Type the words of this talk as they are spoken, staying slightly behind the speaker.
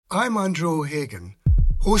I'm Andrew O'Hagan,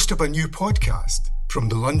 host of a new podcast from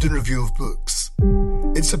the London Review of Books.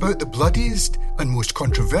 It's about the bloodiest and most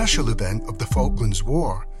controversial event of the Falklands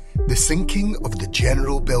War, the sinking of the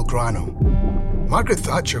General Belgrano. Margaret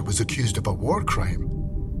Thatcher was accused of a war crime.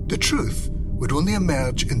 The truth would only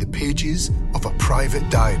emerge in the pages of a private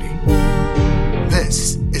diary.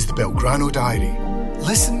 This is the Belgrano Diary.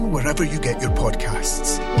 Listen wherever you get your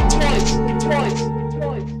podcasts. Twice.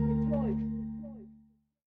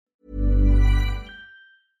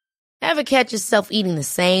 Ever catch yourself eating the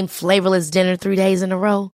same flavorless dinner 3 days in a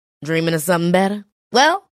row? Dreaming of something better?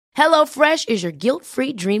 Well, HelloFresh is your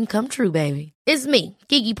guilt-free dream come true, baby. It's me,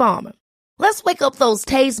 Keke Palmer. Let's wake up those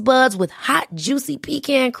taste buds with hot, juicy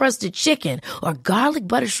pecan-crusted chicken or garlic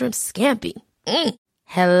butter shrimp scampi.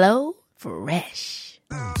 Hello Fresh.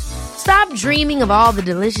 Stop dreaming of all the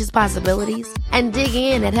delicious possibilities and dig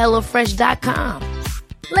in at HelloFresh.com.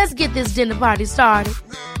 Let's get this dinner party started.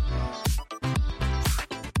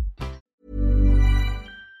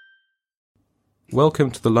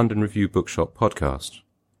 Welcome to the London Review Bookshop podcast.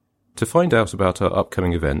 To find out about our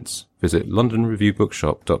upcoming events, visit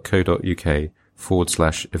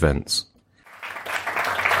londonreviewbookshop.co.uk/events.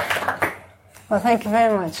 Well, thank you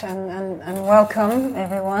very much and welcome,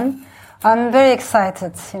 everyone. I'm very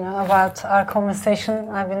excited, about our conversation.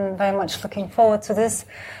 I've been very much looking forward to this.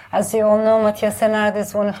 As you all know, Matthias Senard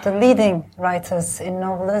is one of the leading writers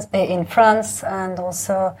in France and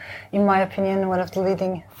also, in my opinion, one of the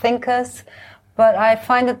leading thinkers. But I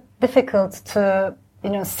find it difficult to,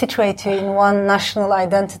 situate you in one national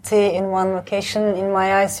identity, in one location. In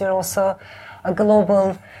my eyes, you're also a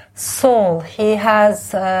global soul. He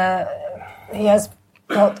has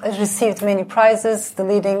received many prizes,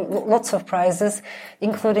 lots of prizes,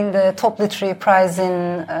 including the top literary prize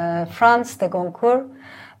in France, the Goncourt,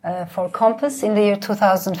 for Compass in the year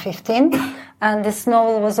 2015. And this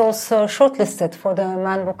novel was also shortlisted for the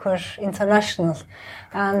Man Booker International.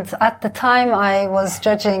 And at the time I was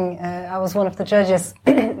judging, I was one of the judges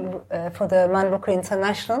for the Man Booker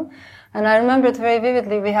International. And I remember it very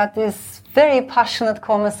vividly. We had these very passionate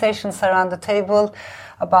conversations around the table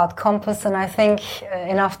about Compass. And I think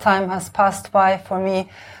enough time has passed by for me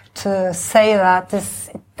to say that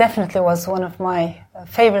this definitely was one of my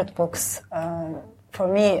favorite books for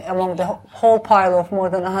me among the whole pile of more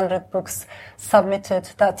than 100 books submitted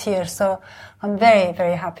that year. So I'm very,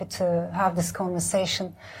 very happy to have this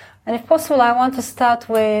conversation. And if possible, I want to start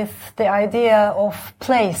with the idea of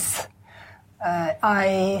place.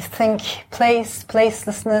 I think place,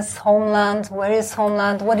 placelessness, homeland, where is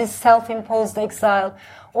homeland, what is self-imposed exile,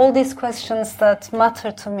 all these questions that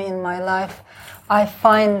matter to me in my life, I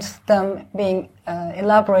find them being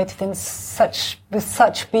elaborated with such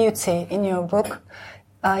beauty in your book,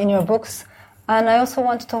 in your books. And I also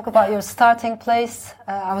want to talk about your starting place.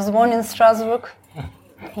 I was born in Strasbourg.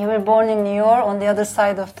 You were born in New York, on the other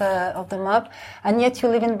side of the map, and yet you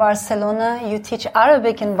live in Barcelona. You teach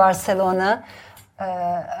Arabic in Barcelona,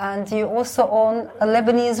 and you also own a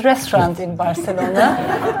Lebanese restaurant in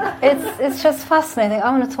Barcelona. It's just fascinating.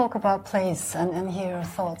 I want to talk about place and hear your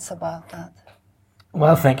thoughts about that.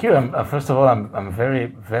 Well, thank you. First of all, I'm very,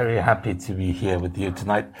 very happy to be here with you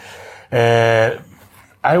tonight.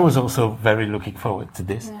 I was also very looking forward to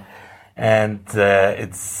this, and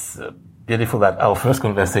it's beautiful that our first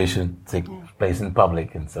conversation takes place in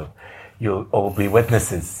public, and so you'll all be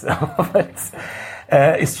witnesses of it.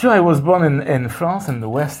 It's true, I was born in France, in the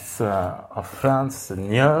west of France, in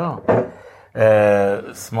Niort,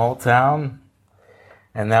 small town,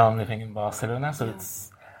 and now I'm living in Barcelona. So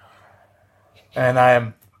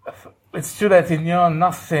it's true that in Niort,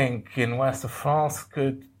 nothing in west of France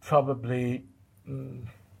could probably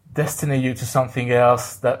destiny you to something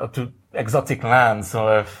else, to exotic lands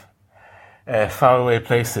or faraway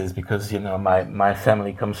places, because my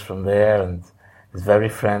family comes from there and is very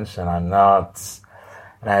French, and I'm not.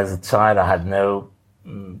 And as a child, I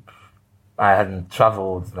hadn't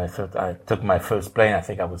traveled. And I took my first plane. I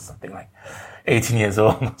think I was something like 18 years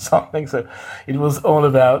old or something. So it was all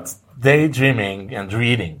about daydreaming and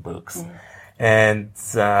reading books. And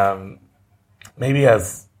maybe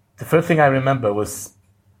the first thing I remember was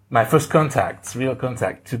my first real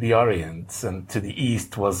contact to the Orient and to the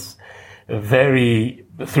East was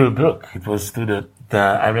through a book. It was through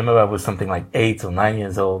I remember I was something like 8 or 9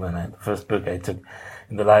 years old, and the first book I took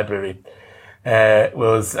in the library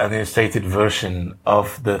was an illustrated version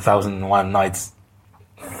of the 1001 Nights.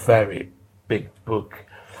 Very big book.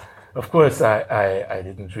 Of course, I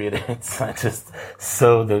didn't read it. I just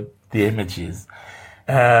saw the images.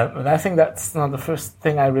 And I think that's not the first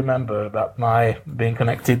thing I remember about my being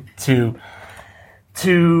connected to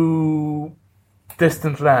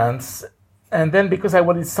distant lands. And then because I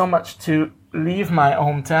wanted so much to leave my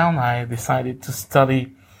hometown, I decided to study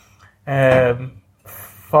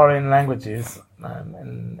foreign languages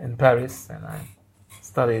in Paris, and I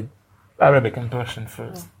studied Arabic and Persian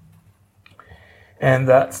first. And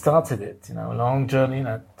that started it, a long journey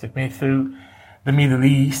that took me through the Middle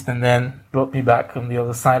East and then brought me back on the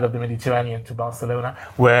other side of the Mediterranean to Barcelona,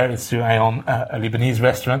 where it's true I own a Lebanese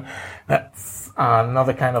restaurant. That's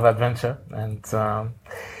another kind of adventure. And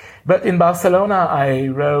but in Barcelona, I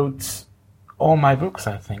wrote all my books,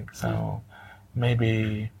 I think. So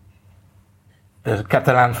maybe there's a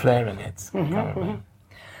Catalan flair in it.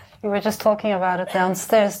 We were just talking about it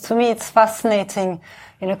downstairs. To me, it's fascinating.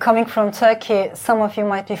 Coming from Turkey, some of you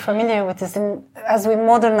might be familiar with this. As we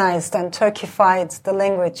modernized and Turkified the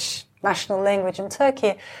language, national language in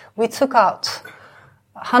Turkey, we took out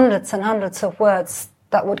hundreds and hundreds of words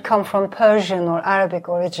that would come from Persian or Arabic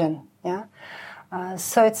origin. Yeah.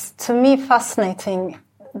 So it's, to me, fascinating.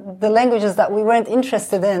 The languages that we weren't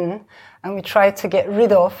interested in and we tried to get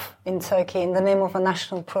rid of in Turkey in the name of a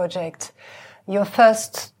national project. Your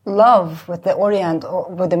first love with the Orient or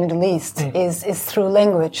with the Middle East is through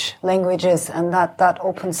languages, and that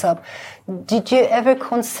opens up. Did you ever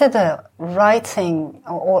consider writing,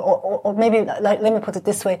 or maybe, let me put it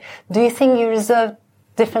this way, do you think you reserve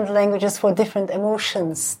different languages for different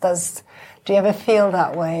emotions? Do you ever feel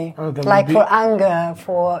that way? For anger,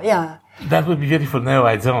 That would be beautiful. No,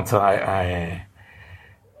 I don't.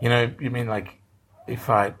 You mean like if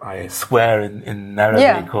I swear in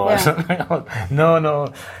Arabic or something else?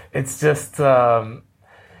 No. It's just, I've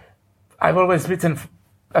always written,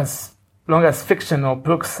 as long as fiction or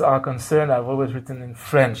books are concerned, I've always written in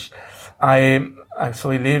French. I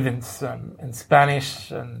actually live in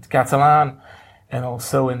Spanish and Catalan and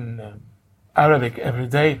also in Arabic every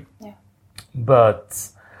day. Yeah. But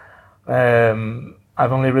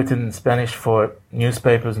I've only written in Spanish for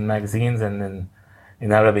newspapers and magazines, and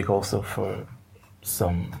in Arabic also for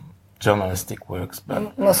some journalistic works,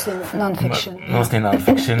 but mostly non-fiction.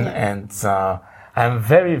 And I'm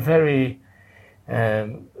very, very.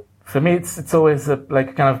 For me, it's always like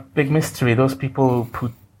a kind of big mystery. Those people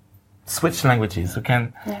who switch languages, who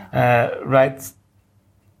can write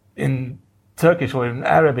in Turkish or in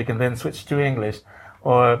Arabic and then switch to English,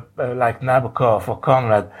 or like Nabokov or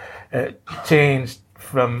Conrad, changed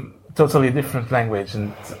from totally different language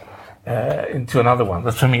and into another one.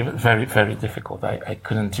 That's for me very, very difficult. I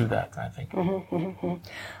couldn't do that, I think.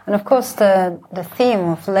 And of course the theme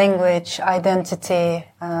of language, identity,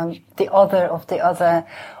 the other of the other,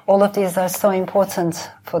 all of these are so important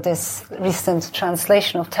for this recent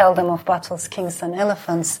translation of Tell Them of Battles, Kings and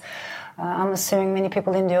Elephants. I'm assuming many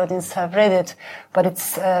people in the audience have read it, but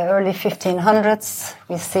it's early 1500s.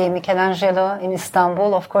 We see Michelangelo in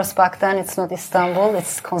Istanbul. Of course, back then it's not Istanbul,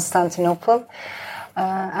 it's Constantinople.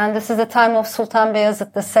 And this is the time of Sultan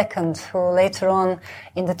Beyazıt II, who later on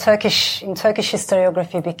in Turkish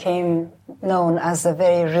historiography became known as a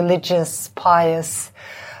very religious, pious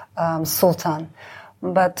sultan.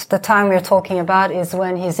 But the time we're talking about is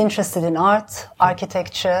when he's interested in art,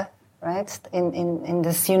 architecture, right? In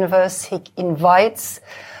this universe, he invites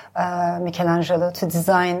Michelangelo to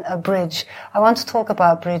design a bridge. I want to talk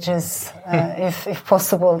about bridges, if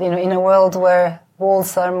possible, in a world where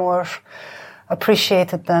walls are more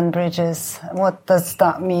appreciated than bridges. What does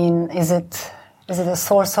that mean? Is it a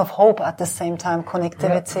source of hope at the same time,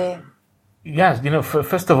 connectivity? Yes,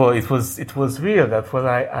 first of all, it was real. That's what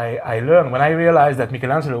I learned when I realized that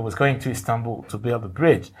Michelangelo was going to Istanbul to build a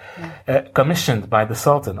bridge, commissioned by the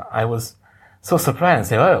Sultan. I was so surprised and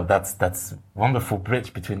said, "Oh, that's wonderful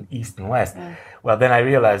bridge between East and West." Yeah. Well, then I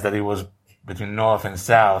realized that it was between North and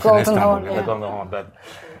South in Istanbul, the Golden Horn. But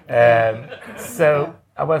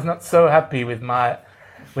I was not so happy with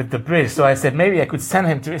the bridge, so I said maybe I could send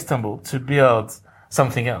him to Istanbul to build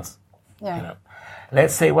something else. Yeah.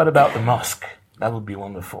 Let's say, what about the mosque? That would be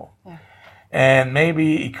wonderful. Yeah. And maybe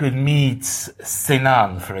he could meet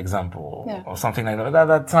Sinan, for example, or something like that. At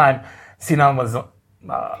that time, Sinan was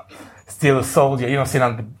still a soldier.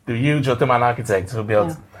 Sinan, the huge Ottoman architect who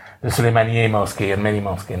built the Süleymaniye Mosque and many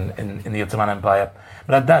mosques in the Ottoman Empire.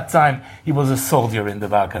 But at that time, he was a soldier in the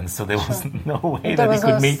Balkans, so there was no way that he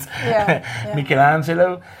could meet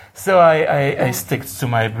Michelangelo. So I stuck to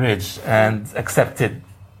my bridge and accepted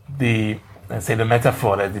the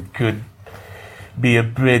metaphor that it could be a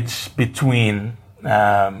bridge between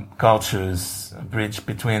cultures, a bridge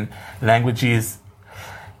between languages,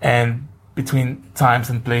 and between times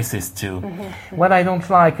and places too. What I don't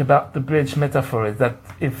like about the bridge metaphor is that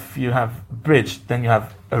if you have a bridge, then you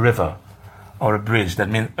have a river, or a bridge. That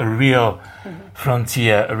means a real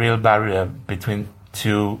frontier, a real barrier between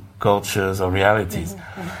two cultures or realities.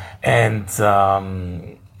 And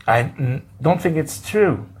I don't think it's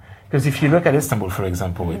true. Because if you look at Istanbul, for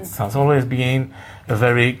example, it has always been a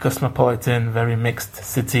very cosmopolitan, very mixed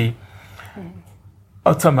city.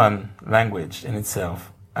 Ottoman language in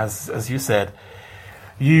itself, as you said,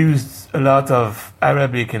 used a lot of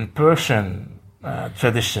Arabic and Persian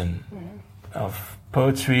tradition of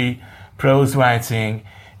poetry, prose writing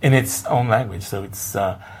in its own language. So it's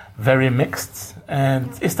very mixed. And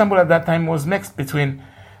Istanbul at that time was mixed between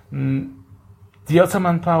the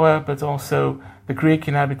Ottoman power, but also the Greek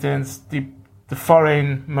inhabitants, the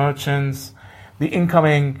foreign merchants, the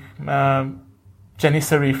incoming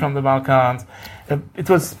Janissary from the Balkans. It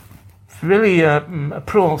was really a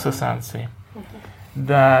plural society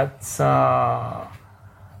that,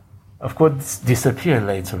 of course, disappeared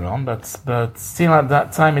later on, but still at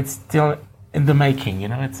that time it's still in the making,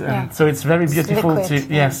 and so it's very beautiful liquid,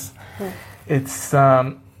 yes. It's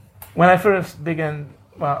when I first began.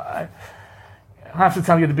 Well, I have to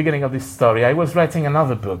tell you the beginning of this story. I was writing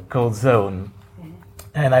another book called Zone,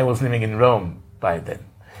 and I was living in Rome by then.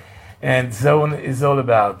 And Zone is all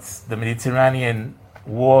about the Mediterranean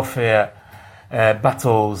warfare,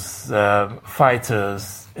 battles,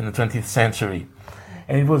 fighters in the 20th century.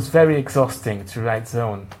 And it was very exhausting to write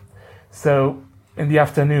Zone. So in the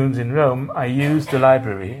afternoons in Rome, I used the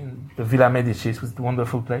library, the Villa Medicis was a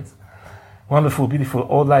wonderful place, wonderful, beautiful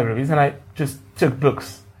old libraries, and I just took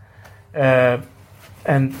books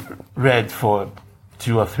and read for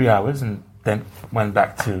 2 or 3 hours and then went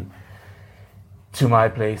back to my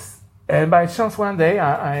place. And by chance one day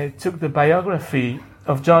I took the biography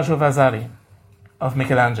of Giorgio Vasari, of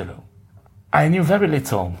Michelangelo. I knew very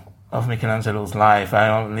little of Michelangelo's life. I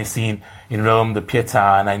only seen in Rome the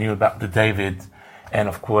Pietà, and I knew about the David and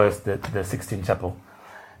of course the Sixtine Chapel.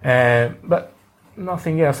 But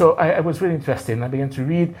nothing else. So I was really interested, and I began to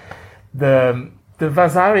read the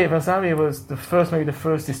Vasari. Vasari was maybe the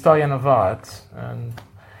first historian of art, and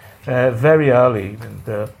very early, in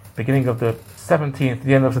the beginning of the 17th,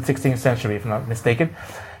 the end of the 16th century, if I'm not mistaken,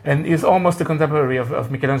 and is almost a contemporary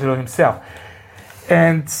of Michelangelo himself.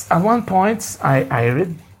 And at one point, I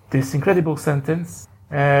read this incredible sentence.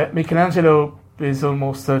 Michelangelo is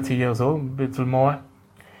almost 30 years old, a little more,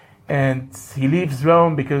 and he leaves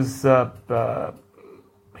Rome because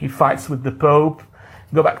he fights with the Pope,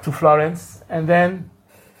 go back to Florence, and then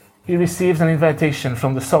he receives an invitation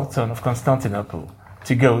from the Sultan of Constantinople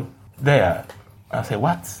to go there. I say,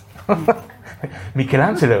 what?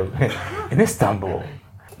 Michelangelo in Istanbul?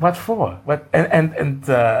 What for? What? And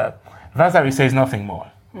Vasari says nothing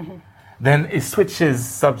more. Then he switches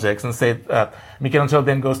subjects and says Michelangelo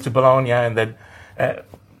then goes to Bologna and then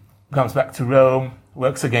comes back to Rome,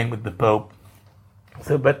 works again with the Pope.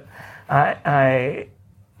 So, but I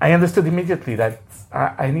understood immediately that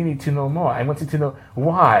I needed to know more. I wanted to know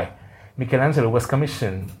why Michelangelo was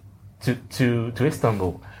commissioned to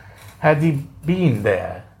Istanbul. Had he been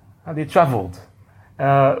there? Had he traveled?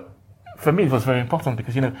 For me, it was very important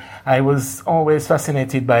because, I was always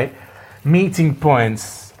fascinated by meeting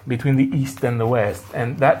points between the East and the West.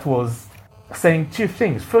 And that was saying two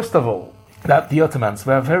things. First of all, that the Ottomans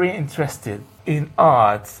were very interested in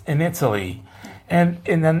art in Italy and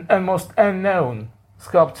in an almost unknown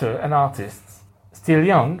sculptor and artist, still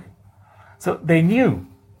young. So they knew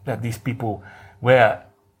that these people were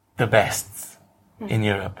the best in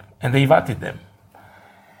Europe, and they invited them.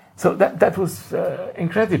 So that was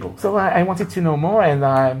incredible. So I wanted to know more, and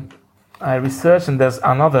I researched, and there's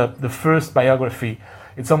the first biography.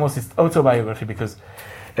 It's almost his autobiography because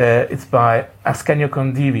it's by Ascanio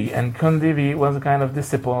Condivi, and Condivi was a kind of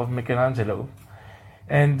disciple of Michelangelo.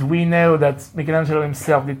 And we know that Michelangelo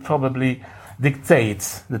himself did probably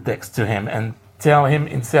dictate the text to him and tell him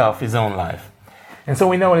himself his own life. And so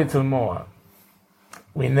we know a little more.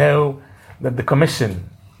 We know that the commission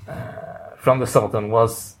from the Sultan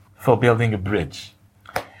was for building a bridge.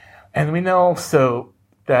 And we know also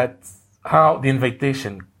that how the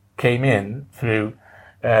invitation came in through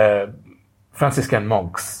Franciscan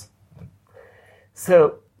monks.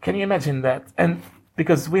 So can you imagine that? And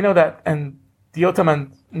because we know that, and the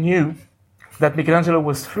Ottoman knew that Michelangelo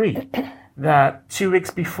was free, that 2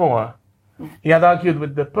 weeks before he had argued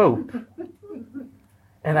with the Pope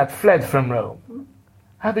and had fled from Rome.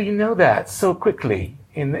 How do you know that so quickly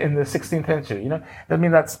in the 16th century? That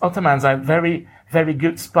means that Ottomans are very, very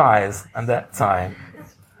good spies at that time.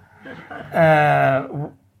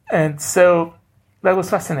 And so that was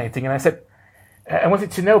fascinating. And I said, I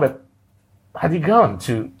wanted to know, but had he gone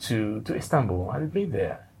to Istanbul? Had he been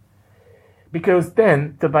there? Because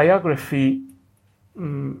then the biography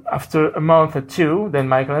after a month or two, then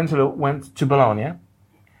Michelangelo went to Bologna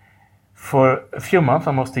for a few months,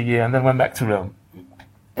 almost a year, and then went back to Rome.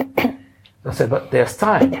 I said, but there's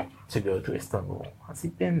time to go to Istanbul. Has he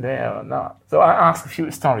been there or not? So I asked a few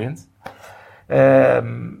historians,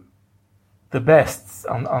 the best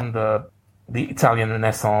on the Italian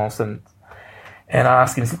Renaissance, and I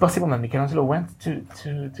asked him, is it possible that Michelangelo went to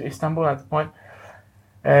Istanbul at the point?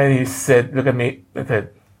 And he said, look at me, I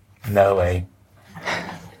said, no way.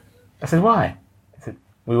 I said, why? He said,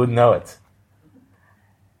 we wouldn't know it.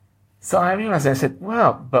 So I realized, I said,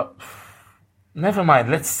 well, but never mind,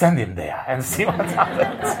 let's send him there and see what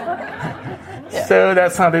happens. Yeah. So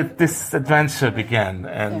that's how this adventure began.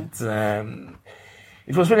 And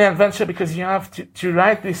it was really an adventure because you have to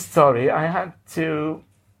write this story. I had to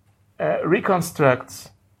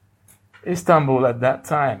reconstruct Istanbul at that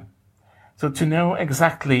time. So to know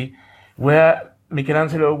exactly where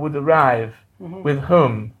Michelangelo would arrive, with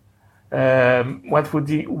whom,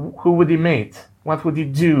 who would he meet, what would he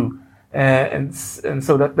do, and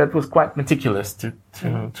so that was quite meticulous to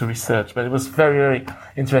research, but it was very, very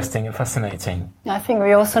interesting and fascinating. I think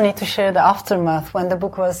we also need to share the aftermath when the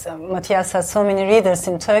book was. Matthias had so many readers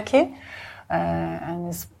in Turkey, and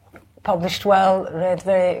it's published well, read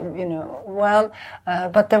very, well,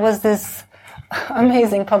 but there was this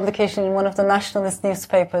amazing publication in one of the nationalist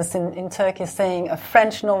newspapers in Turkey saying a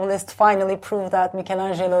French novelist finally proved that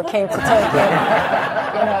Michelangelo came to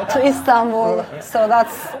Turkey, to Istanbul. So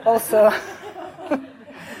that's also...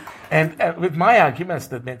 and with my arguments,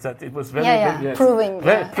 that means that it was very... yes, proving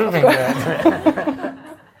that.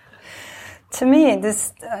 To me,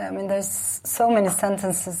 there's so many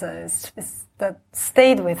sentences that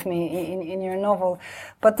stayed with me in your novel.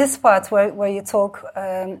 But this part where you talk...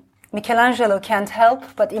 Michelangelo can't help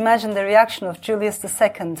but imagine the reaction of Julius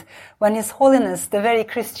II when His Holiness, the very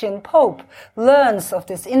Christian Pope, learns of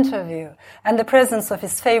this interview and the presence of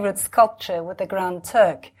his favorite sculpture with the Grand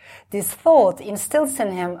Turk. This thought instills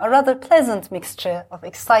in him a rather pleasant mixture of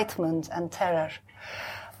excitement and terror.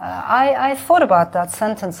 I thought about that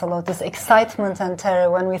sentence a lot, this excitement and terror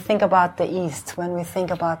when we think about the East, when we think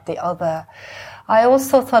about the other. I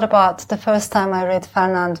also thought about the first time I read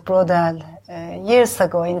Fernand Braudel years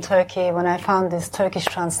ago in Turkey when I found this Turkish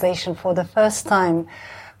translation for the first time.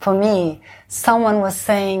 For me, someone was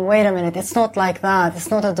saying, wait a minute, it's not like that. It's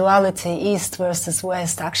not a duality, East versus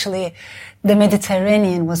West. Actually, the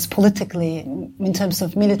Mediterranean was politically, in terms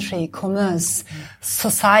of military, commerce,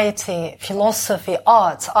 society, philosophy,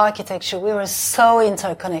 art, architecture. We were so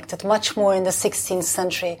interconnected, much more in the 16th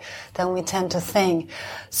century than we tend to think.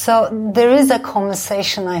 So there is a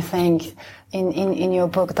conversation, I think, in your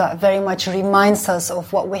book that very much reminds us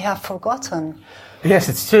of what we have forgotten. Yes,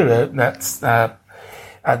 it's true. That's...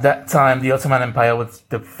 At that time, the Ottoman Empire was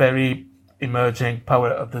the very emerging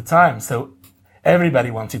power of the time. So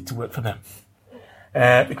everybody wanted to work for them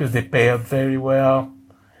because they paid very well.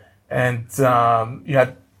 And the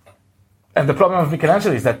problem of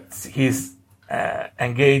Michelangelo is that he's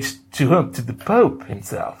engaged to whom? To the Pope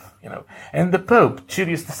himself, And the Pope,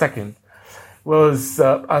 Julius II,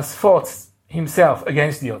 has fought himself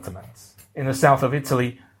against the Ottomans in the south of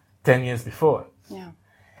Italy 10 years before. Yeah.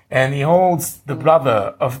 And he holds the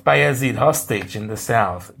brother of Bayezid hostage in the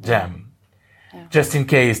south, Jem, just in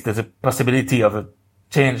case there's a possibility of a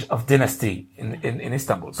change of dynasty in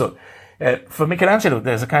Istanbul. So for Michelangelo,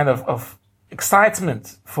 there's a kind of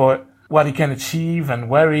excitement for what he can achieve and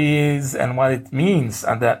where he is and what it means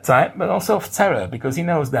at that time, but also of terror, because he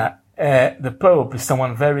knows that the Pope is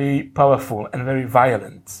someone very powerful and very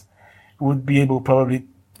violent, who would be able probably...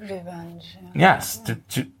 Revenge. Yes,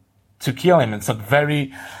 to kill him. It's a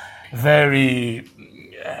very, very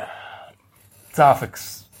tough,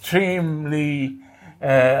 extremely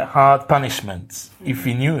hard punishment if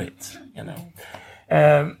he knew it,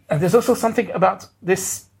 And there's also something about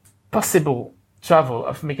this possible travel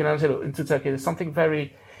of Michelangelo into Turkey. There's something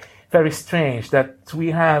very, very strange that we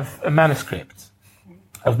have a manuscript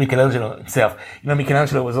of Michelangelo himself.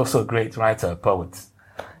 Michelangelo was also a great writer, poet.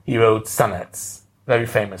 He wrote sonnets, very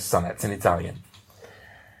famous sonnets in Italian,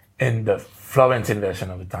 in the Florentine version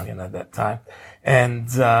of Italian at that time. And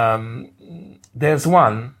there's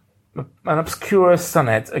one, an obscure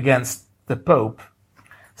sonnet against the Pope,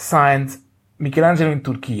 signed Michelangelo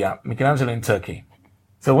in Turkey.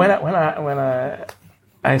 So when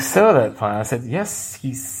I saw that file, I said, yes,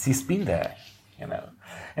 he's been there,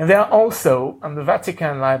 And there are also, on the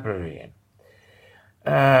Vatican Library,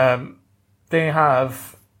 they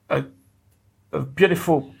have a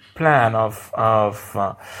beautiful plan of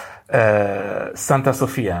Santa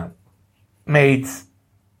Sofia, made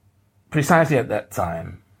precisely at that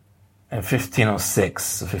time,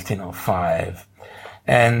 1506, 1505.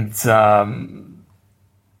 And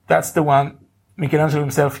that's the one Michelangelo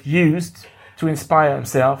himself used to inspire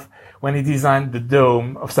himself when he designed the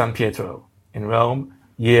dome of San Pietro in Rome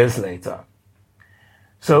years later.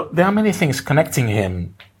 So there are many things connecting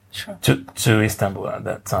him to Istanbul at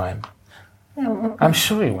that time. Yeah. I'm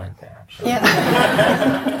sure he went there. Yeah.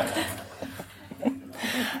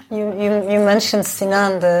 You mentioned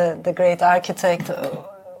Sinan, the great architect.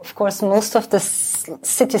 Of course, most of the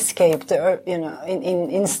cityscape,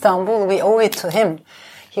 in Istanbul, we owe it to him.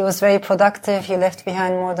 He was very productive. He left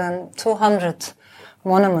behind more than 200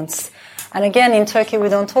 monuments. And again, in Turkey, we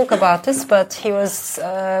don't talk about this, but he was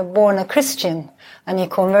born a Christian, and he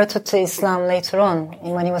converted to Islam later on,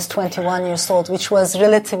 when he was 21 years old, which was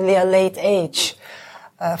relatively a late age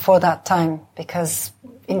for that time, because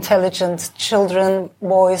intelligent children,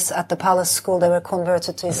 boys at the palace school, they were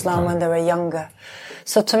converted to Islam when they were younger.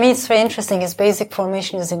 So to me, it's very interesting. His basic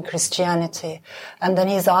formation is in Christianity, and then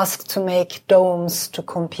he's asked to make domes to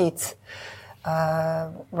compete.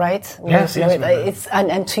 Right? Yes.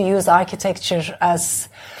 And to use architecture as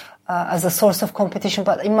a source of competition,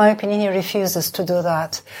 but in my opinion, he refuses to do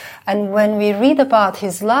that. And when we read about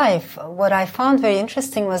his life, what I found very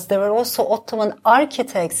interesting was there were also Ottoman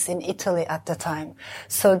architects in Italy at the time.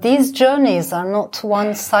 So these journeys are not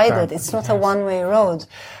one-sided. It's not a one-way road.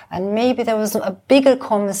 And maybe there was a bigger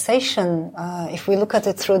conversation, if we look at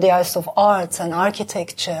it through the eyes of art and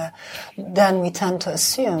architecture, than we tend to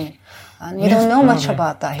assume. And we don't know much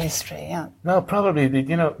about that history, yeah. No, probably,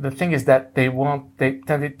 the thing is that they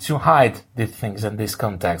tended to hide these things and these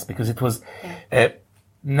contacts because it was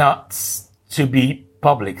not to be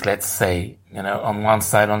public, let's say, on one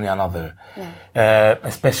side, on the other. Yeah.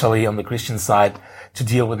 Especially on the Christian side, to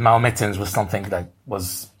deal with Mahometans was something that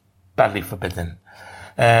was badly forbidden.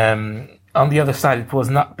 On the other side, it was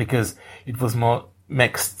not, because it was more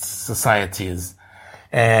mixed societies.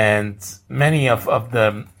 And many of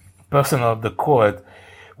the personnel of the court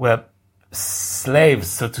were slaves,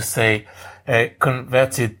 so to say,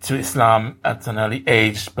 converted to Islam at an early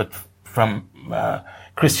age, but from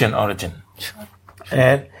Christian origin. Sure.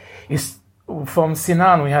 And from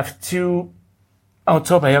Sinan, we have two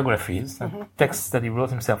autobiographies, texts that he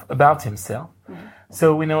wrote himself about himself. Mm-hmm.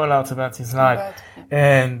 So we know a lot about his life.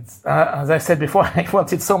 And as I said before, I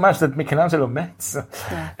wanted so much that Michelangelo met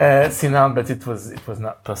Sinan, but it was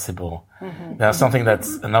not possible. Mm-hmm. There's something that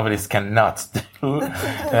a novelist cannot do,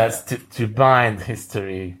 that's to bind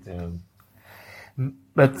history.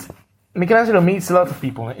 But Michelangelo meets a lot of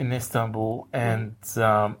people in Istanbul, and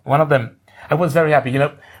one of them, I was very happy.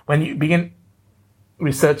 When you begin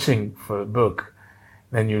researching for a book,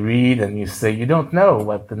 then you read and you say, you don't know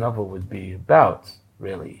what the novel would be about,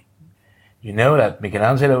 really. You know that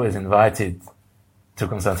Michelangelo is invited to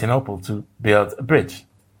Constantinople to build a bridge.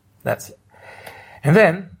 That's it. And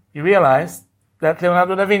then you realize that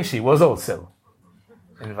Leonardo da Vinci was also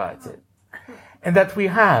invited. And that we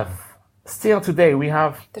have, still today, we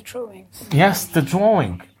have... the drawings. Yes, the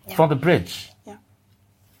drawing for the bridge. Yeah.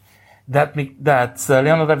 That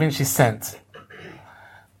Leonardo da Vinci sent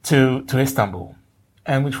to Istanbul,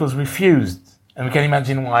 and which was refused. And we can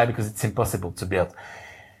imagine why, because it's impossible to build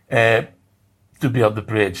the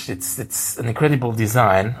bridge. It's an incredible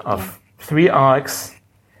design of 3 arcs,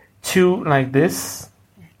 2 like this,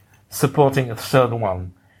 supporting a third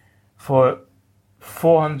one, for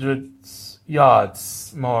 400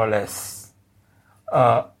 yards, more or less,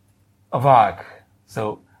 of arc.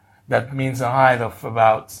 So that means a height of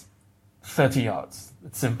about 30 yards.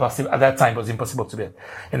 It's impossible. At that time, it was impossible to build.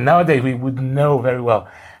 And nowadays, we would know very well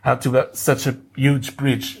how to build such a huge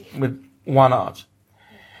bridge with 1 arch.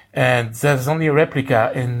 And there's only a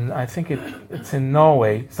replica I think it's in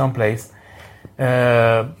Norway, someplace.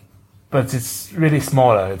 But it's really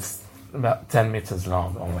smaller. It's about 10 meters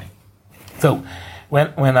long only. So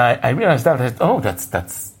when I realized that, I said,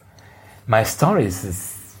 that's my stories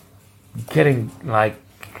is getting like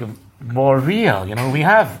more real. We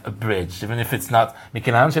have a bridge, even if it's not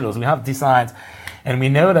Michelangelo's. We have designs, and we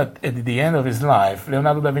know that at the end of his life,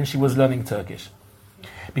 Leonardo da Vinci was learning Turkish,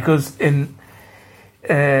 because he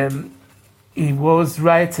was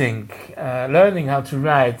learning how to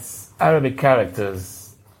write Arabic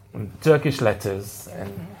characters, Turkish letters,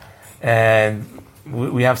 and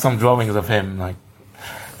we have some drawings of him.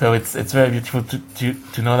 So it's very beautiful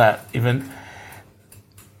to know that even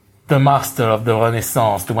the master of the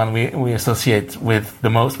Renaissance, the one we associate with the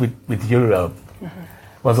most with Europe,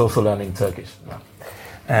 was also learning Turkish.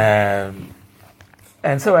 And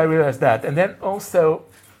so I realized that. And then also,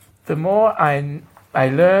 the more I I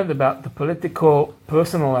learned about the political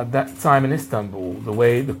personnel at that time in Istanbul, the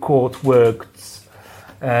way the court worked,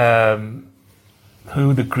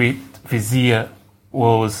 who the great vizier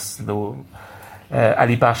was,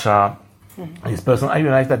 Ali Pasha, his person. I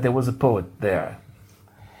realized that there was a poet there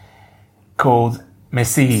called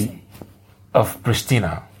Mesihi of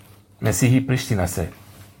Pristina. Mesihi Pristinase.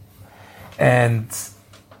 And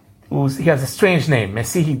he has a strange name,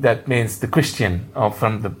 Mesihi, that means the Christian, or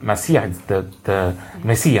from the Messiah, the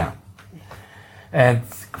Messiah. And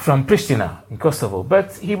from Pristina in Kosovo.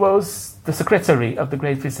 But he was the secretary of the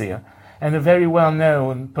great vizier and a very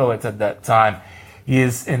well-known poet at that time. He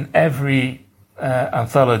is in every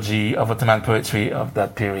anthology of Ottoman poetry of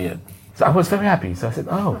that period. So I was very happy. So I said,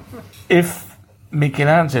 if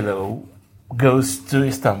Michelangelo goes to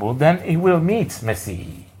Istanbul, then he will meet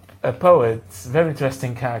Mesihi, a poet, very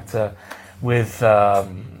interesting character with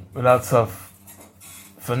lots of,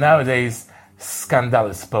 for nowadays,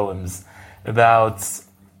 scandalous poems about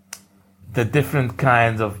the different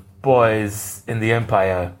kinds of boys in the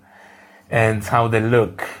empire and how they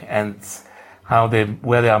look and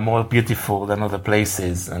where they are more beautiful than other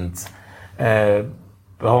places, and the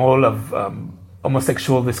whole of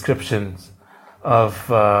homosexual descriptions of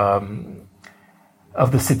the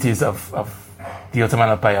cities of the Ottoman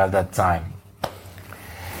Empire at that time.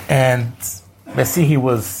 And Mesihi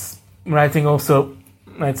was writing also,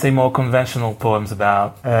 I'd say, more conventional poems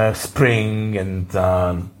about spring and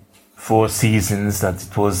 4 seasons, that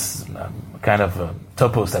it was kind of a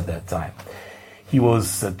topos at that time. He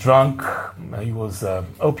was drunk, he was an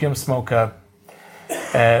opium smoker,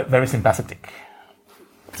 very sympathetic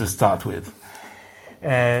to start with.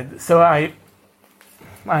 So I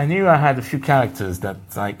knew I had a few characters that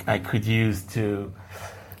I could use to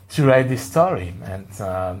write this story. And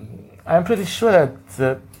I'm pretty sure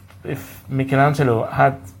that if Michelangelo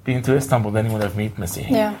had been to Istanbul, then he would have met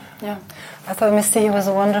Mesihi. Yeah. I thought Mesihi was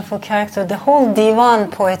a wonderful character. The whole divan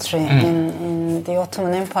poetry in the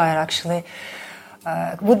Ottoman Empire actually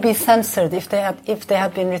would be censored if they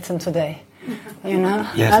had been written today. You know,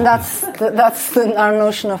 yes. And that's our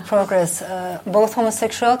notion of progress. Both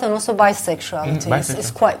homosexuality and also bisexuality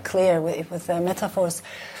is quite clear with their metaphors.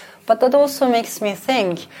 But that also makes me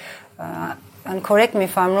think, and correct me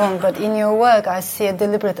if I'm wrong, but in your work I see a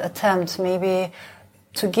deliberate attempt maybe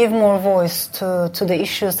to give more voice to the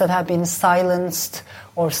issues that have been silenced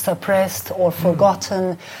or suppressed or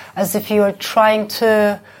forgotten, as if you are trying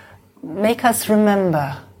to make us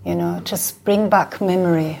remember, just bring back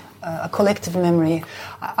memory, a collective memory.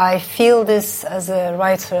 I feel this as a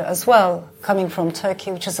writer as well, coming from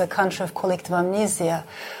Turkey, which is a country of collective amnesia.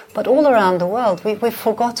 But all around the world, we've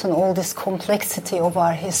forgotten all this complexity of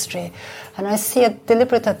our history. And I see a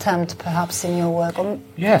deliberate attempt, perhaps, in your work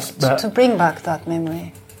to bring back that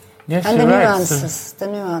memory. Yes, and the right.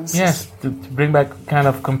 nuances. Yes, to bring back kind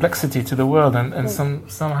of complexity to the world and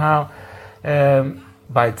somehow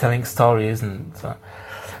by telling stories and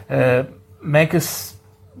make us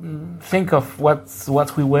think of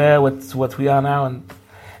what we were, what we are now,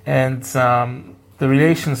 and the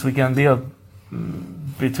relations we can build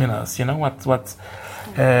between us.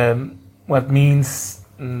 What means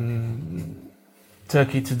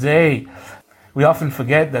Turkey today. We often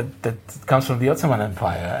forget that it comes from the Ottoman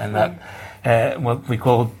Empire and that what we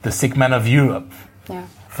call the sick man of Europe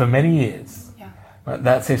for many years. Yeah.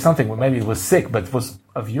 That says something. Well, maybe it was sick, but it was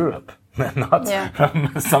of Europe, not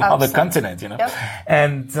from some other continent. Yep.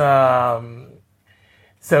 And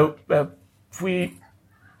so we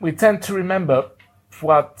tend to remember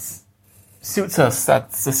what suits us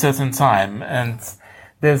at a certain time, and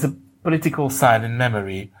there's a political side in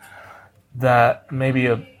memory that maybe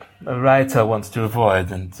a writer wants to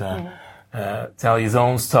avoid and tell his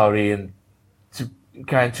own story and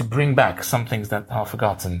to bring back some things that are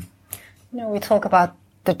forgotten. We talk about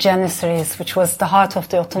the Janissaries, which was the heart of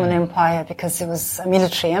the Ottoman Empire because it was a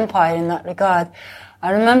military empire in that regard.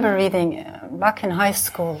 I remember reading back in high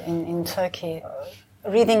school in Turkey,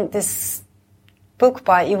 reading this book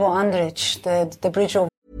by Ivo Andrić, The Bridge of...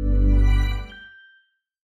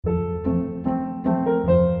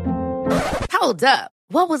 Hold up.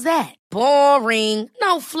 What was that? Boring.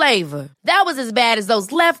 No flavor. That was as bad as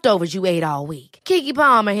those leftovers you ate all week. Keke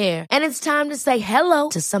Palmer here, and it's time to say hello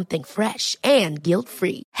to something fresh and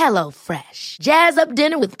guilt-free. Hello Fresh. Jazz up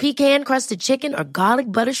dinner with pecan-crusted chicken or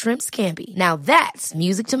garlic butter shrimp scampi. Now that's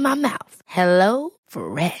music to my mouth. Hello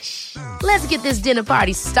Fresh. Let's get this dinner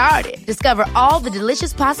party started. Discover all the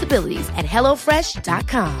delicious possibilities at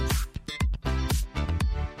HelloFresh.com.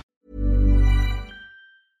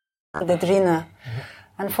 The Drina.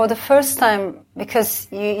 And for the first time, because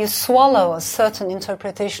you swallow a certain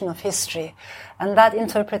interpretation of history, and that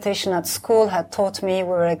interpretation at school had taught me we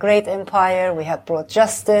were a great empire, we had brought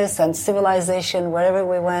justice and civilization wherever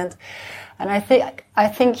we went. And I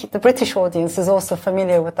think the British audience is also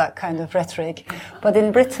familiar with that kind of rhetoric. But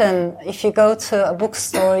in Britain, if you go to a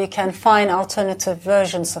bookstore, you can find alternative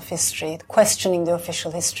versions of history, questioning the official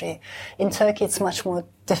history. In Turkey, it's much more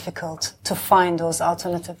difficult to find those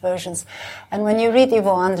alternative versions. And when you read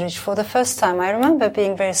Ivo Andrić, for the first time, I remember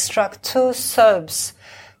being very struck, two Serbs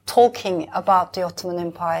talking about the Ottoman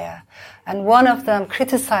Empire, and one of them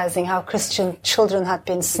criticizing how Christian children had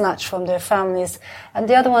been snatched from their families, and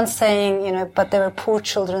the other one saying, but they were poor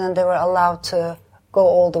children and they were allowed to go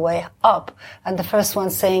all the way up. And the first one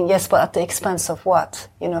saying, yes, but at the expense of what?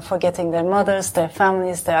 Forgetting their mothers, their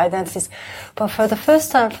families, their identities. But for the first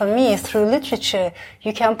time for me, through literature,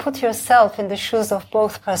 you can put yourself in the shoes of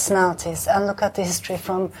both personalities and look at the history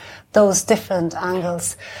from those different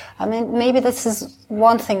angles. I mean, maybe this is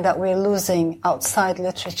one thing that we're losing outside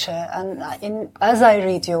literature. And as I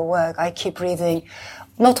read your work, I keep reading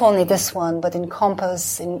not only this one, but in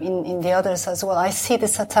Compass, in the others as well. I see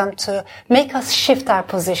this attempt to make us shift our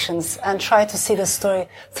positions and try to see the story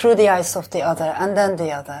through the eyes of the other and then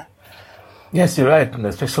the other. Yes, you're right, and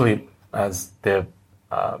especially as the,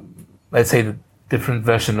 let's say, the different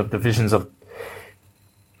version of the visions of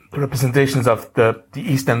the representations of the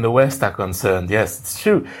East and the West are concerned. Yes, it's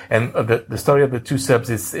true. And the story of the two Serbs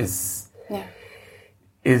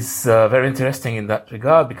is very interesting in that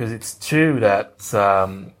regard, because it's true that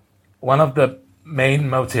one of the main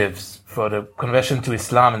motives for the conversion to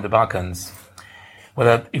Islam in the Balkans was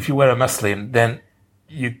that if you were a Muslim, then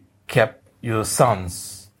you kept your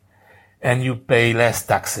sons and you pay less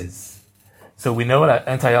taxes. So we know that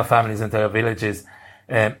entire families, entire villages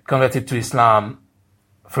converted to Islam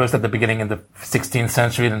first at the beginning in the 16th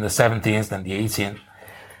century, then the 17th, then the 18th.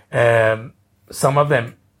 Some of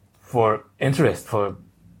them for interest, for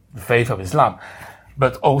the faith of Islam,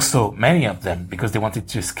 but also many of them because they wanted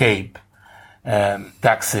to escape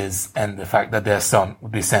taxes and the fact that their son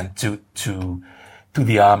would be sent to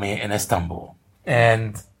the army in Istanbul.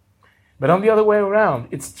 But on the other way around,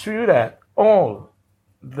 it's true that all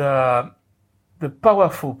the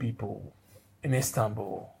powerful people in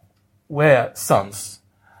Istanbul were sons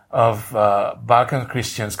of Balkan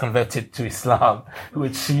Christians converted to Islam who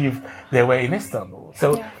achieved their way in Istanbul.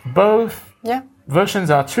 So both versions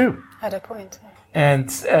are true. At a point. And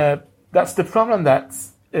that's the problem that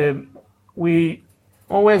we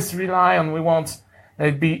always rely on. We want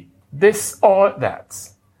it be this or that.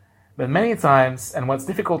 But many times, and what's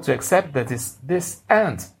difficult to accept, that is this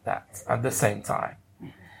and that at the same time.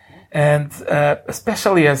 And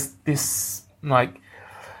especially as this,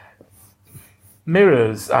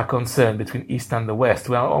 mirrors are concerned between East and the West,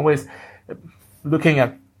 we are always looking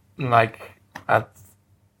at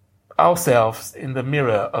ourselves in the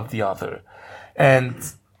mirror of the other. And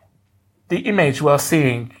the image we are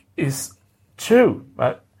seeing is true,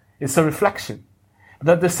 but it's a reflection.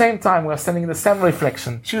 But at the same time, we are sending the same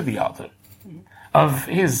reflection to the other of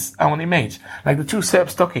his own image. Like the two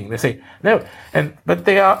Serbs talking, they say, no, but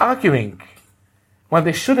they are arguing. Well,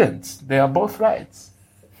 they shouldn't. They are both right.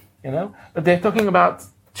 But they're talking about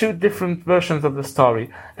two different versions of the story,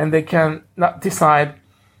 and they can not decide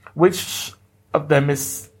which of them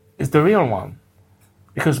is the real one,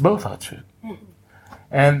 because both are true.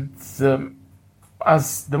 And the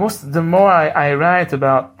more I write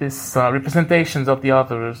about these representations of the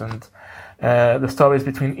others and the stories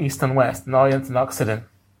between East and West, and Orient and Occident,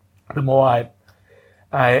 the more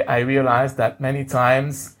I realize that many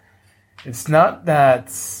times it's not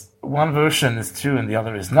that one version is true and the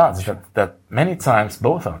other is not. It's that many times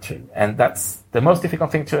both are true. And that's the most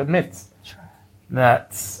difficult thing to admit. Sure.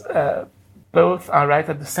 That both are right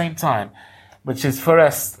at the same time, which is for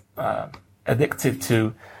us addicted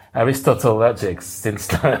to Aristotle logic since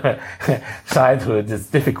childhood. It's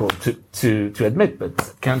difficult to admit, but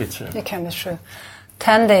it can be true. It can be true.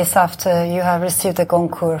 10 days after you have received the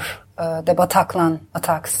Goncourt, the Bataclan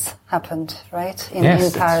attacks happened, right?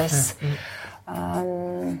 In Paris. Yeah.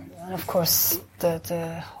 And of course,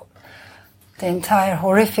 the entire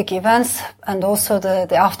horrific events and also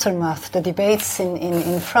the aftermath, the debates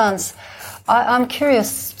in France. I'm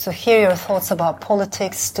curious to hear your thoughts about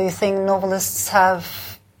politics. Do you think novelists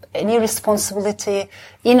have any responsibility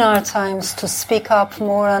in our times to speak up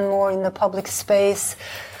more and more in the public space?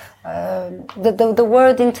 The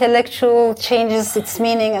word intellectual changes its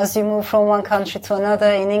meaning as you move from one country to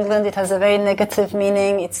another. In England, it has a very negative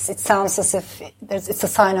meaning. It sounds as if it's a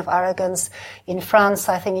sign of arrogance. In France,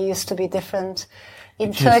 I think it used to be different.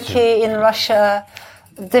 In Turkey, in Russia,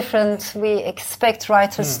 we expect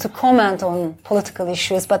writers to comment on political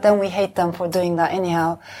issues, but then we hate them for doing that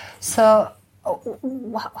anyhow. So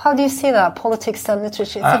how do you see that, politics and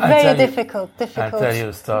literature? It's a very difficult I'll tell you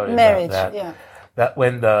a story marriage. about that. That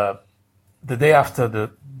when the day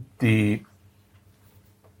after the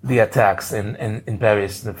attacks in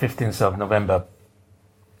Paris, the 15th of November,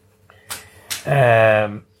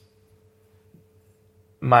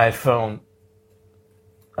 my phone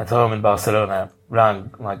at home in Barcelona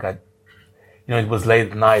rang it was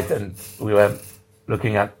late at night, and we were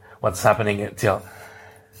looking at what's happening until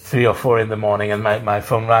 3 or 4 in the morning, and my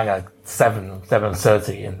phone rang at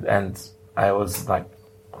 7:30, and I was like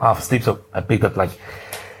half asleep, so I picked up and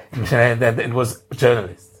then it was a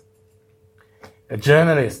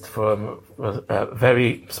journalist from a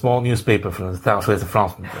very small newspaper from the southwest of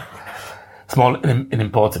France, small in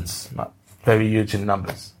importance, not very huge in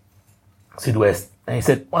numbers, Sud-Ouest. And he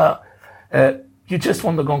said, well, you just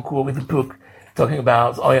won the Goncourt with a book talking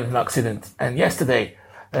about oil in Occident, and yesterday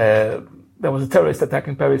there was a terrorist attack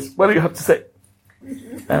in Paris. What do you have to say?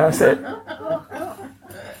 And I said,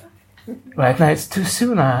 right now it's too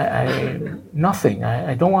soon. Nothing.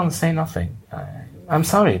 I don't want to say nothing. I'm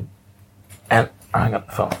sorry. And I hung up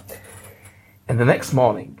the phone. And the next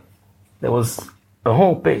morning, there was a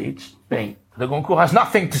whole page saying, the Goncourt has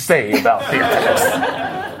nothing to say about the attacks.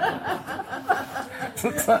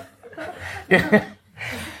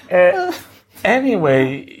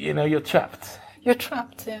 Anyway, you're trapped. You're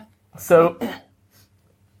trapped, yeah. So,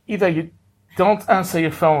 either you don't answer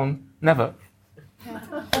your phone, never,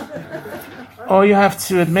 or you have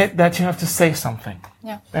to admit that you have to say something.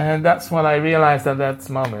 Yeah. And that's what I realized at that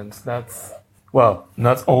moment. Not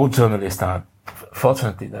all journalists are,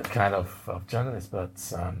 fortunately, that kind of journalists, but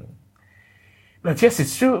yes,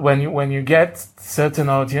 it's true. When you get certain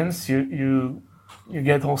audience, you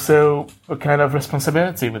get also a kind of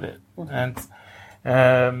responsibility with it. And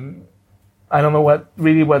I don't know what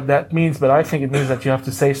that means, but I think it means that you have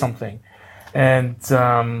to say something. And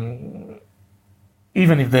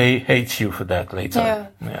even if they hate you for that later.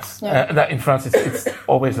 Yes. Yeah. That in France, it's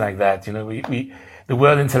always like that. The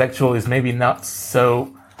word intellectual is maybe not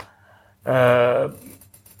so pejorative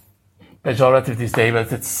these days,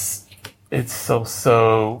 but it's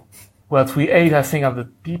also what we hate, I think, are the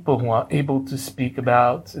people who are able to speak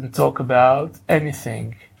about and talk about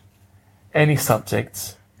anything, any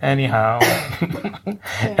subject, anyhow,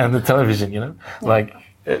 and the television, like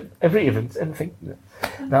every event, anything.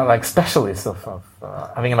 Now, like specialists of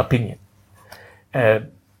having an opinion,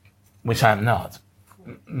 which I'm not.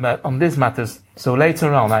 But on these matters, so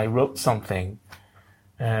later on, I wrote something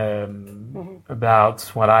about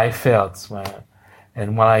what I felt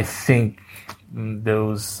and what I think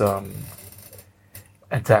those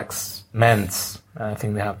attacks meant. I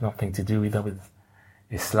think they have nothing to do either with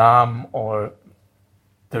Islam or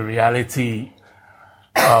the reality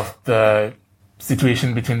of the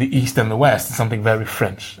situation between the East and the West. It's something very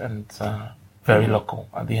French and very local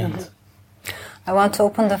at the end. I want to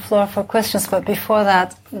open the floor for questions, but before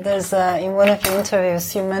that, there's in one of your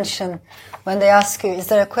interviews you mentioned when they ask you, is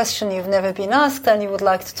there a question you've never been asked and you would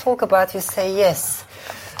like to talk about, you say yes.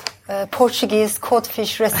 Portuguese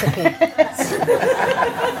codfish recipe.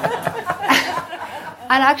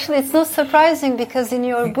 And actually, it's not surprising because in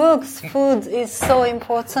your books, food is so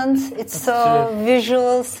important. It's so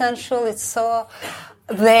visual, sensual. It's so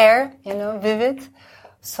there, vivid.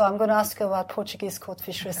 So I'm going to ask you about Portuguese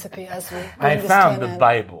codfish recipe as we. I found the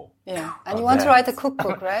Bible. Yeah, and you want to write a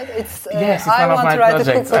cookbook, right? Yes, it's I one want of my to write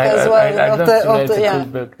projects. a cookbook as well. I'd love to write a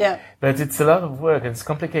cookbook, but it's a lot of work and it's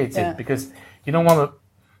complicated because you don't want to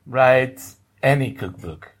write any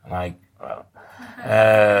cookbook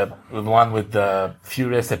one with a few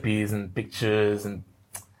recipes and pictures, and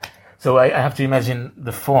so I have to imagine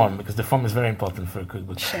the form because the form is very important for a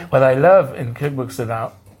cookbook. Sure. What I love in cookbooks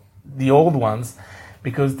about the old ones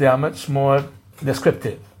because they are much more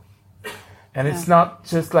descriptive, and it's not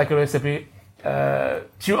just like a recipe.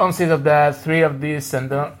 2 ounces of that, 3 of this, and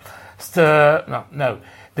don't stir. No,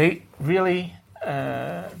 they really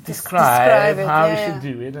describe how you should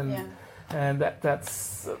do it, and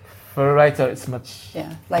that's. For a writer, it's much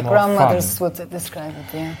like more grandmothers fun. would describe it.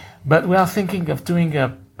 Yeah, but we are thinking of doing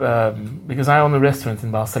because I own a restaurant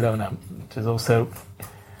in Barcelona, which is also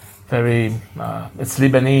very. It's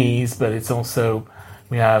Lebanese, but it's also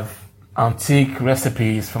we have antique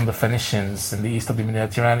recipes from the Phoenicians in the east of the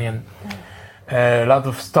Mediterranean. A lot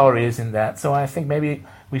of stories in that. So I think maybe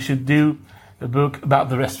we should do a book about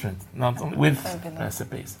the restaurant, not with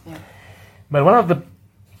recipes. Yeah. But one of the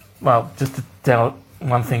just to tell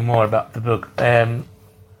one thing more about the book.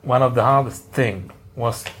 One of the hardest thing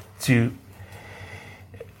was to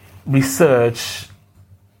research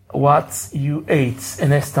what you ate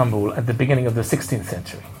in Istanbul at the beginning of the 16th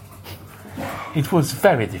century. It was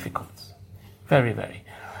very difficult. Very, very.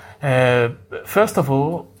 First of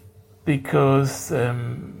all, because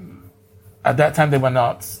at that time there were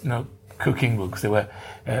not cooking books. There were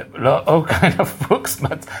all kinds of books,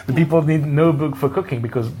 but the people need no book for cooking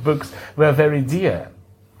because books were very dear.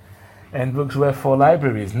 And books were for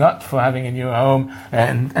libraries, not for having in your home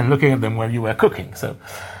and looking at them while you were cooking. So,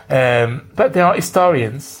 but there are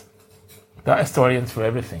historians. There are historians for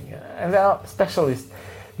everything. And there are specialists,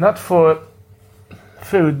 not for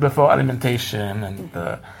food, but for alimentation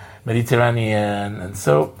and Mediterranean. And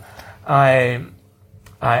so I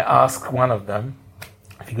asked one of them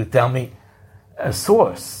if he could tell me a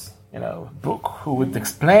source, a book who would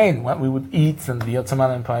explain what we would eat in the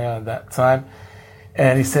Ottoman Empire at that time.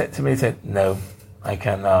 And he said to me, no, I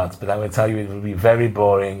cannot, but I will tell you it will be very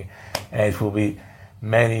boring, and it will be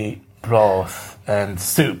many broth and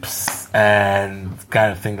soups and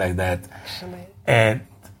kind of thing like that. And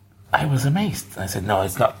I was amazed. I said, no,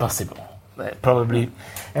 it's not possible. Probably.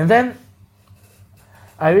 And then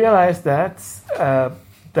I realized that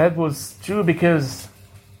that was true because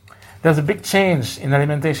there's a big change in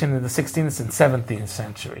alimentation in the 16th and 17th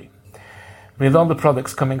century with all the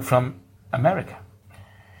products coming from America.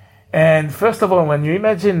 And first of all, when you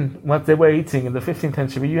imagine what they were eating in the 15th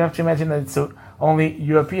century, you have to imagine that it's only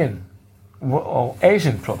European or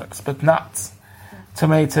Asian products, but not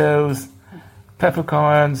tomatoes,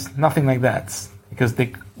 peppercorns, nothing like that, because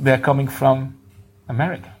they're coming from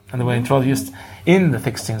America. And they were introduced in the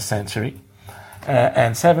 16th century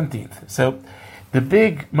and 17th. So the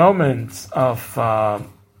big moment of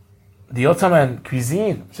the Ottoman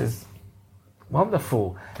cuisine, which is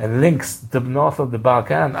wonderful, and links the north of the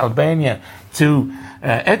Balkan, Albania, to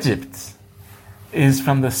Egypt, is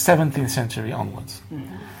from the 17th century onwards.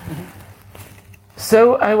 Mm-hmm.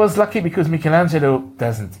 So I was lucky because Michelangelo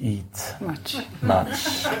doesn't eat much.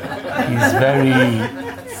 He's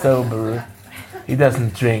very sober. He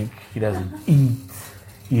doesn't drink. He doesn't eat.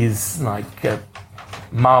 He's like a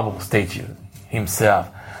marble statue himself.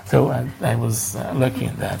 So I was lucky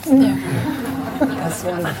in that. Yeah. That's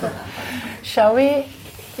wonderful. Shall we?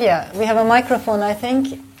 Yeah, we have a microphone, I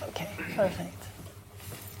think. Okay, perfect.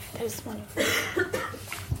 There's one.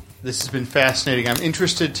 This has been fascinating. I'm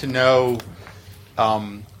interested to know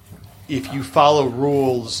if you follow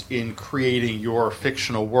rules in creating your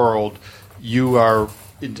fictional world. You are,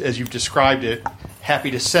 as you've described it, happy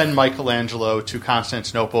to send Michelangelo to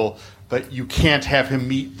Constantinople, but you can't have him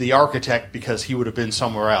meet the architect because he would have been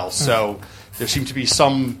somewhere else. So there seem to be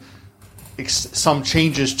some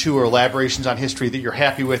changes to or elaborations on history that you're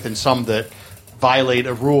happy with, and some that violate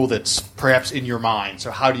a rule that's perhaps in your mind.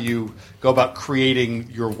 So how do you go about creating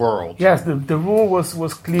your world? Yes, the rule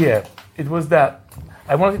was clear. It was that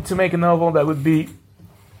I wanted to make a novel that would be,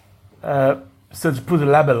 so to put a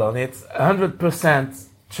label on it, 100%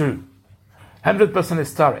 true, 100%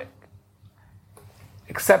 historic,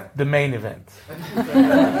 except the main event.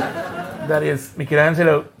 That is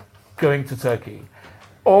Michelangelo going to Turkey.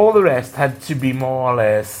 All the rest had to be more or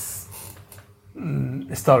less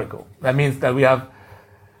historical. That means that we have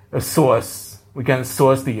a source. We can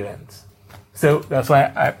source the event. So that's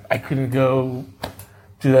why I couldn't go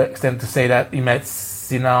to the extent to say that he met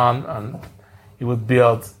Sinan and he would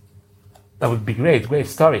build. That would be great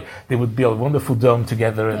story. They would build a wonderful dome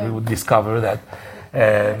together, and we would discover that.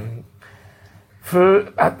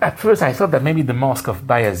 At first, I thought that maybe the Mosque of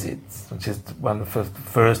Bayezid, which is one of the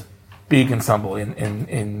first big ensemble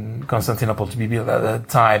in Constantinople to be built at that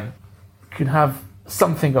time, could have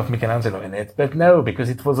something of Michelangelo in it, but no, because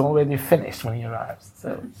it was already finished when he arrived.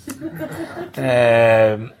 So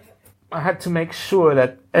I had to make sure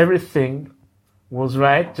that everything was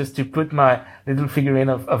right, just to put my little figurine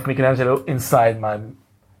of Michelangelo inside my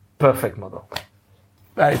perfect model.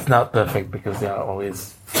 But it's not perfect because there are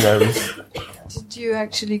always flaws. Did you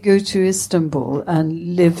actually go to Istanbul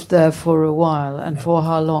and live there for a while, and for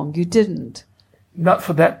how long? You didn't? Not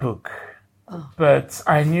for that book. But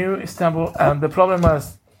I knew Istanbul, and the problem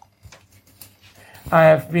was I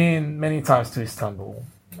have been many times to Istanbul,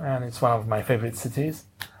 and it's one of my favorite cities.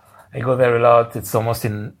 I go there a lot. It's almost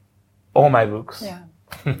in all my books. Yeah,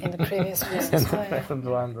 in the previous ones as well. In the present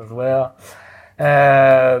ones as well.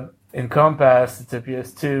 In Compass, it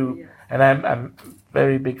appears too, and I'm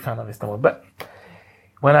very big fan of Istanbul. But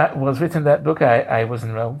when I was writing that book, I was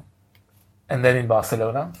in Rome, and then in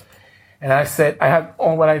Barcelona. And I said I had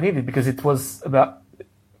all what I needed because it was about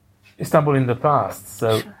Istanbul in the past.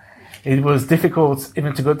 So it was difficult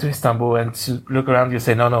even to go to Istanbul and to look around you and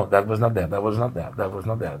say, no, that was not there, that was not there, that was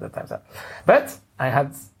not there at that time. But I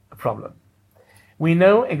had a problem. We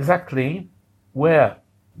know exactly where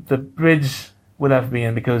the bridge would have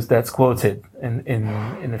been because that's quoted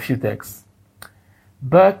in a few texts.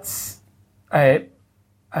 But I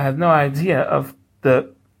had no idea of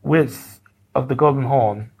the width of the Golden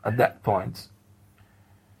Horn at that point.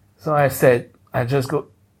 So I said, I just go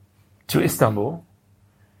to Istanbul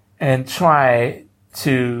and try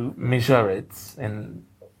to measure it in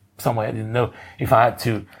some way. I didn't know if I had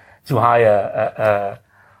to hire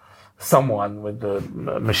someone with the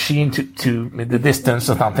machine to make the distance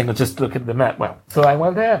or something, or just look at the map. Well, so I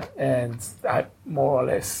went there and I more or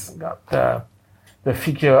less got the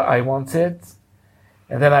figure I wanted.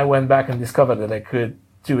 And then I went back and discovered that I could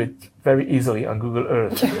do it very easily on Google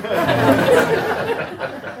Earth.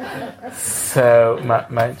 So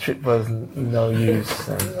my trip was no use.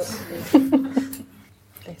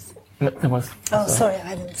 And there was. Oh, sorry,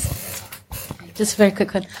 I didn't see it. Just a very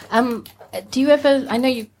quick one. Do you ever? I know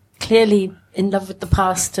you're clearly in love with the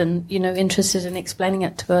past and interested in explaining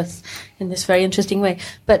it to us in this very interesting way.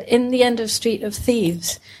 But in the end of Street of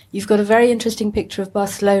Thieves, you've got a very interesting picture of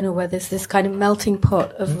Barcelona where there's this kind of melting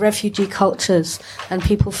pot of refugee cultures and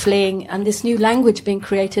people fleeing and this new language being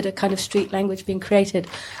created, a kind of street language being created.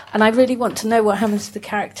 And I really want to know what happens to the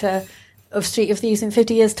character of Street of Thieves in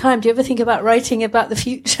 50 years' time. Do you ever think about writing about the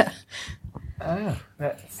future? Oh,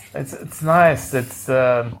 it's nice. It's,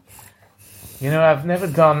 I've never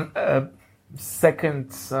done a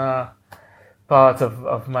second part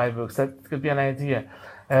of my books. That could be an idea.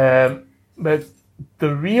 But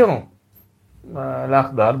the real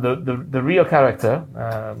Lakhdar, the real character,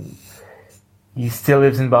 he still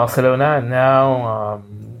lives in Barcelona, and now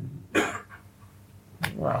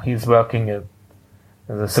he's working as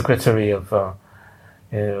a secretary of a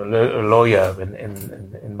lawyer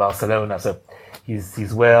in Barcelona. So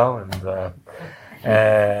he's well, and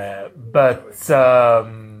but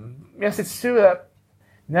yes, it's true that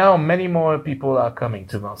now many more people are coming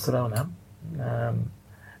to Barcelona,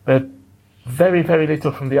 but very, very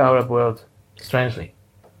little from the Arab world, strangely.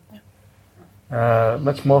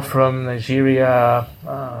 Much more from Nigeria,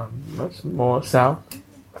 much more south.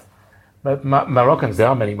 But Moroccans, there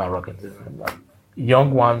are many Moroccans,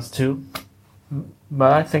 young ones too.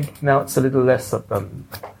 But I think now it's a little less than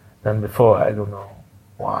before. I don't know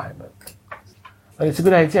why, but it's a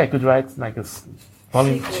good idea. I could write like a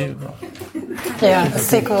volume 2. Yeah, a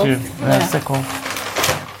sequel. Sequel.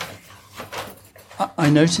 I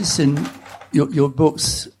notice in your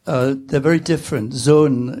books, they're very different.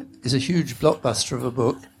 Zone is a huge blockbuster of a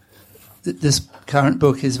book. This current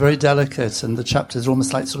book is very delicate, and the chapters are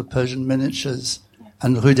almost like sort of Persian miniatures.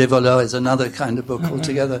 And Rue des Voleurs is another kind of book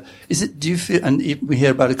altogether. Do you feel, and we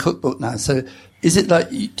hear about a cookbook now, so is it like,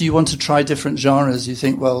 do you want to try different genres? You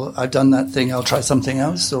think, well, I've done that thing, I'll try something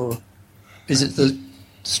else? Or is it the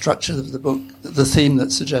structure of the book, the theme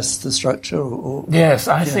that suggests the structure? Or yes,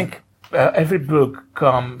 I think every book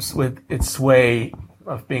comes with its way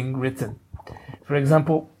of being written. For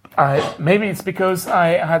example, maybe it's because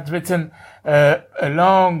I had written a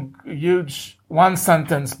long, huge,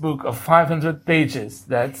 one-sentence book of 500 pages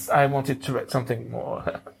that I wanted to write something more.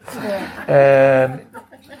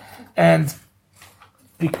 And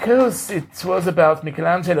because it was about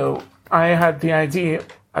Michelangelo, I had the idea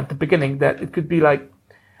at the beginning that it could be like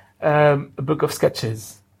a book of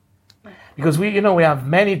sketches. Because we have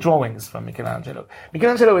many drawings from Michelangelo.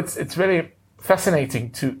 Michelangelo, it's really fascinating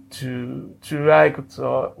to write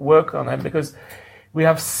or work on him because we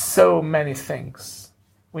have so many things.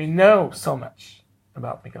 We know so much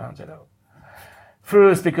about Michelangelo.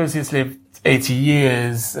 First, because he's lived 80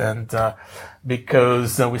 years, and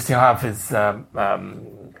because we still have his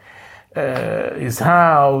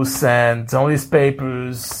house and all his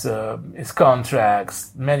papers, his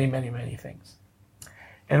contracts, many, many, many things.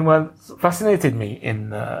 And what fascinated me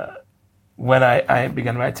when I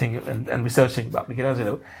began writing and researching about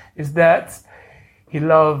Michelangelo is that he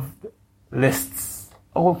loved lists,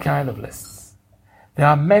 all kind of lists. There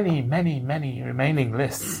are many, many, many remaining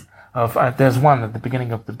lists of. There's one at the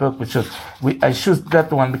beginning of the book, which I chose that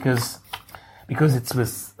one because it's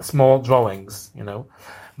with small drawings,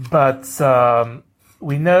 But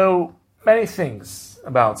we know many things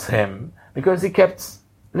about him because he kept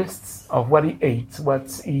lists of what he ate,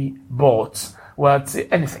 what he bought,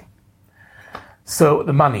 anything. So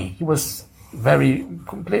the money, he was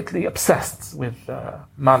completely obsessed with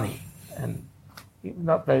money, and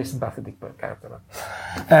not very sympathetic character, but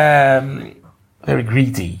very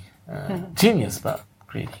greedy, genius, but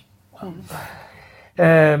greedy.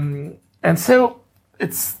 And so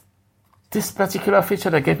it's this particular feature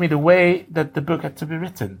that gave me the way that the book had to be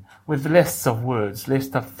written, with lists of words,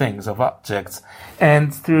 lists of things, of objects,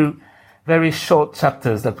 and through very short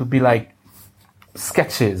chapters that would be like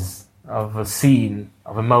sketches of a scene,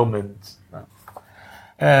 of a moment.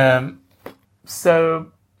 So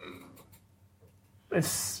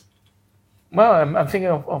it's, well, I'm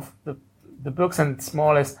thinking of the books, and it's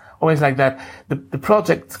more or less always like that. The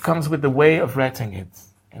project comes with the way of writing it.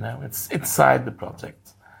 It's inside the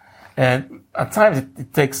project. And at times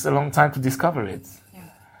it takes a long time to discover it. Yeah.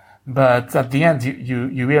 But at the end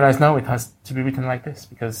you realize, no, it has to be written like this,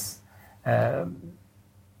 because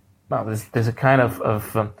there's a kind of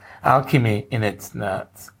alchemy in it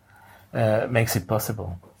that makes it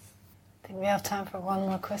possible. I think we have time for one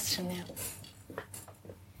more question. Yeah.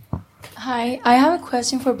 Hi, I have a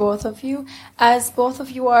question for both of you. As both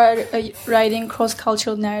of you are writing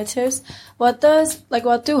cross-cultural narratives, what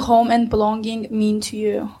do home and belonging mean to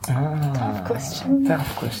you? Tough question.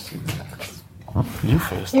 Tough question. You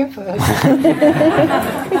first. You first.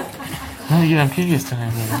 I'm curious to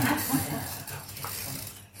know.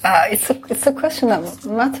 It's a question that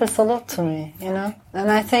matters a lot to me,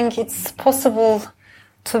 and I think it's possible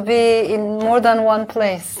to be in more than one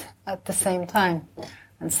place at the same time.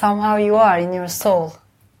 And somehow you are in your soul,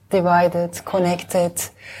 divided, connected.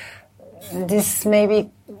 This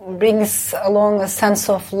maybe brings along a sense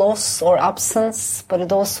of loss or absence, but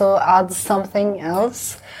it also adds something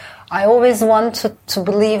else. I always want to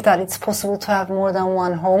believe that it's possible to have more than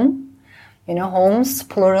one home, homes,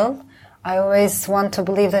 plural. I always want to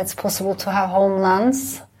believe that it's possible to have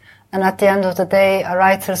homelands. And at the end of the day, a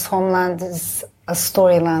writer's homeland is a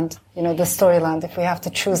storyland, the storyland. If we have to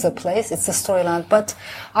choose a place, it's a storyland. But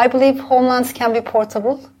I believe homelands can be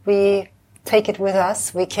portable. We take it with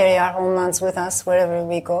us. We carry our homelands with us wherever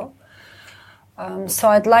we go. So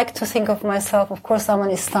I'd like to think of myself, of course, I'm an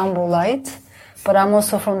Istanbulite, but I'm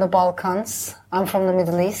also from the Balkans. I'm from the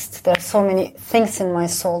Middle East. There are so many things in my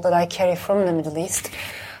soul that I carry from the Middle East.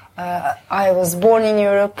 I was born in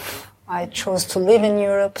Europe. I chose to live in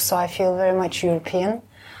Europe, so I feel very much European.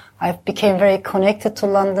 I became very connected to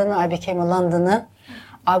London. I became a Londoner.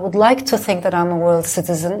 I would like to think that I'm a world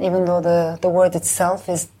citizen, even though the word itself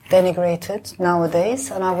is denigrated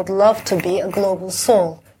nowadays. And I would love to be a global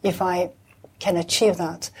soul if I can achieve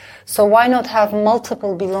that. So why not have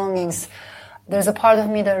multiple belongings? There's a part of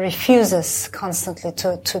me that refuses constantly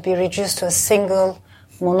to be reduced to a single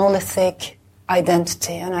monolithic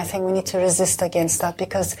identity, and I think we need to resist against that,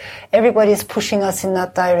 because everybody is pushing us in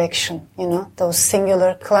that direction, those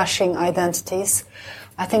singular clashing identities.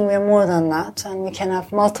 I think we're more than that, and we can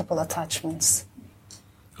have multiple attachments.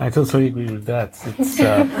 I totally agree with that. It's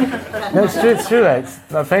no, it's true. I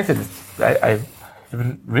face it. I've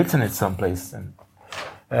even written it someplace, and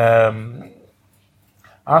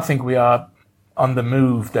I think we are on the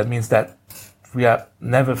move. That means that we are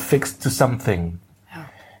never fixed to something.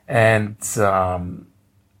 And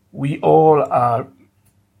we all are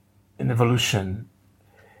in evolution.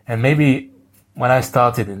 And maybe when I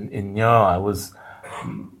started in Nyon, I was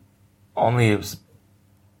only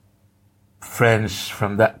French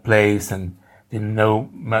from that place and didn't know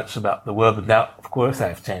much about the world. But now, of course,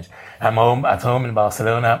 I've changed. I'm at home in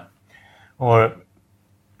Barcelona, or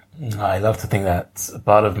I love to think that a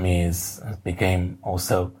part of me became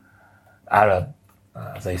also Arab.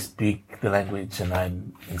 As I speak the language and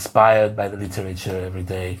I'm inspired by the literature every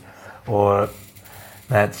day, or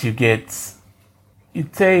that you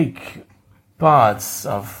take parts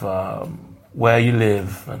of where you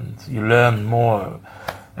live and you learn more.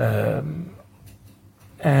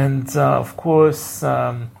 Of course,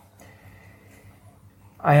 I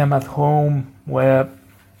am at home where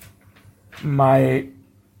my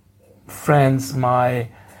friends, my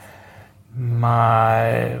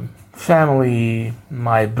family,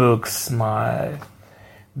 my books,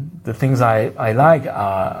 the things I like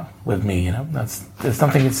are with me. There's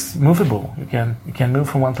something that's movable. You can move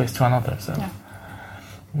from one place to another. So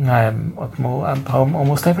I'm home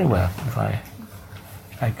almost everywhere. If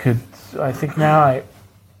I think now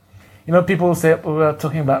people say, we were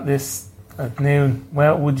talking about this at noon.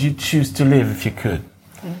 Where would you choose to live if you could?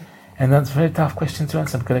 And that's a very tough question to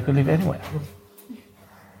answer, because I could live anywhere.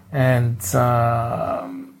 And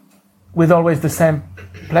with always the same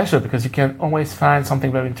pleasure, because you can always find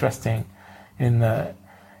something very interesting in a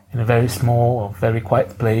very small or very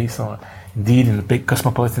quiet place, or indeed in a big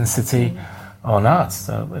cosmopolitan city, or not.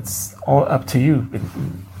 So it's all up to you,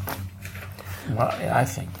 I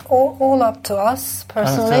think. All up to us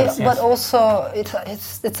personally, yes. But also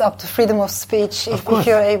it's up to freedom of speech. If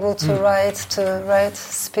you're able to write,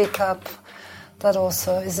 speak up, that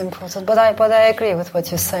also is important. But I agree with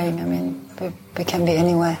what you're saying. I mean, we can be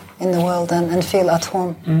anywhere in the world and feel at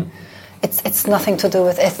home. It's nothing to do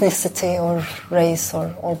with ethnicity or race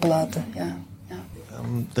or blood. Yeah.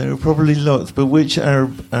 There are probably lots, but which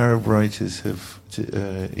Arab writers are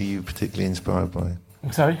you particularly inspired by?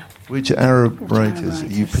 I'm sorry? Which Arab writers are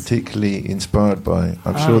you particularly inspired by?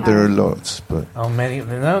 I'm sure there are lots, but... Oh, many.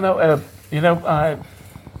 No.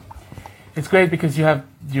 It's great because you are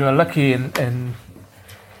lucky in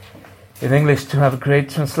English to have a great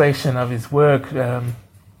translation of his work.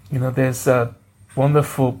 There's a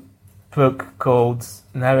wonderful book called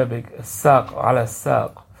in Arabic As-Saq ala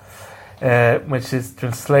Saq, which is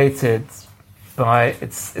translated by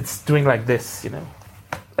it's doing like this,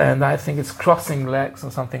 and I think it's crossing legs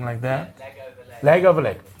or something like that. Leg over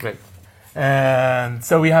leg. Great. And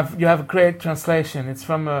so you have a great translation. It's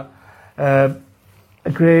from a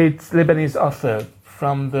great Lebanese author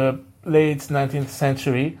from the late 19th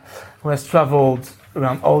century who has traveled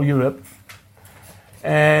around all Europe,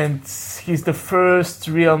 and he's the first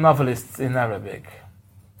real novelist in Arabic.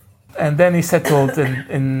 And then he settled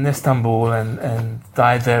in Istanbul and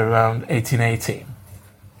died there around 1880.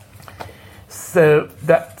 So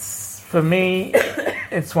that's, for me,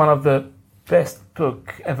 it's one of the best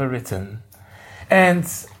book ever written. And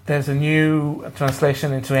there's a new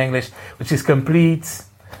translation into English, which is complete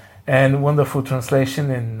and wonderful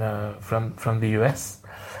translation from the US,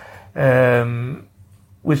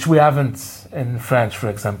 which we haven't in French, for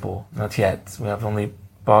example, not yet. We have only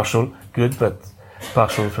partial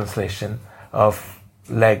translation of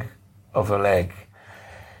Leg over Leg.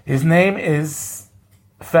 His name is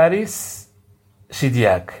Faris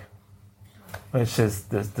Shidiak, which is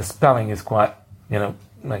the spelling is quite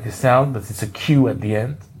like a sound, but it's a Q at the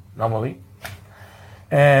end normally.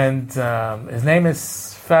 And his name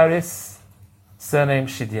is Faris, surname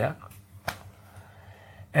Shidiak,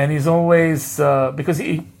 and he's always because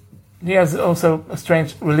he has also a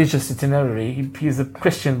strange religious itinerary. He's a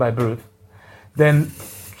Christian by birth. Then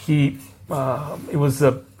he was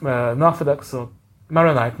an Orthodox or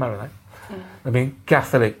Maronite. I mean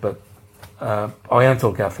Catholic, but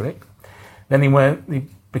Oriental Catholic. Then he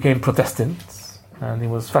became Protestant, and he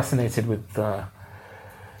was fascinated with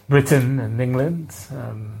Britain and England.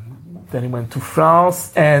 Then he went to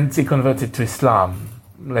France, and he converted to Islam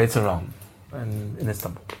later on in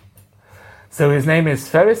Istanbul. So his name is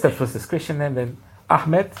Faris, that was his Christian name, then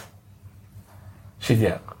Ahmed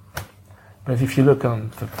Shidiak. But if you look on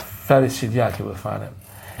Faris Shidiak, you will find him.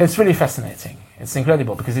 It's really fascinating. It's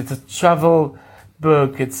incredible because it's a travel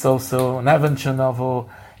book. It's also an adventure novel.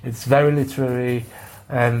 It's very literary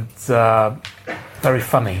and very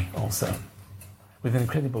funny also, with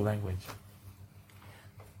incredible language.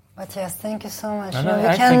 Matthias, thank you so much. We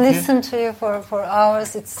can listen to you for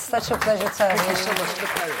hours. It's such a pleasure to have you. Thank you so much.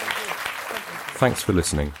 Thanks for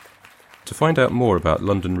listening. To find out more about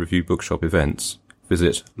London Review Bookshop events,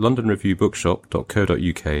 visit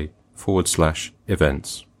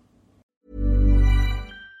londonreviewbookshop.co.uk/events.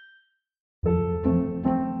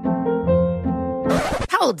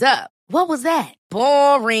 Hold up. What was that?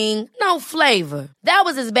 Boring. No flavor. That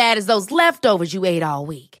was as bad as those leftovers you ate all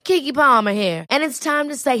week. Keke Palmer here, and it's time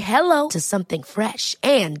to say hello to something fresh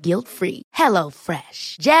and guilt-free. Hello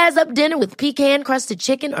Fresh. Jazz up dinner with pecan-crusted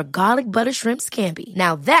chicken or garlic butter shrimp scampi.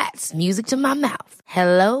 Now that's music to my mouth.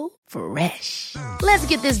 Hello Fresh. Let's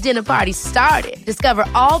get this dinner party started. Discover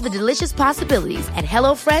all the delicious possibilities at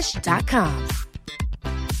HelloFresh.com.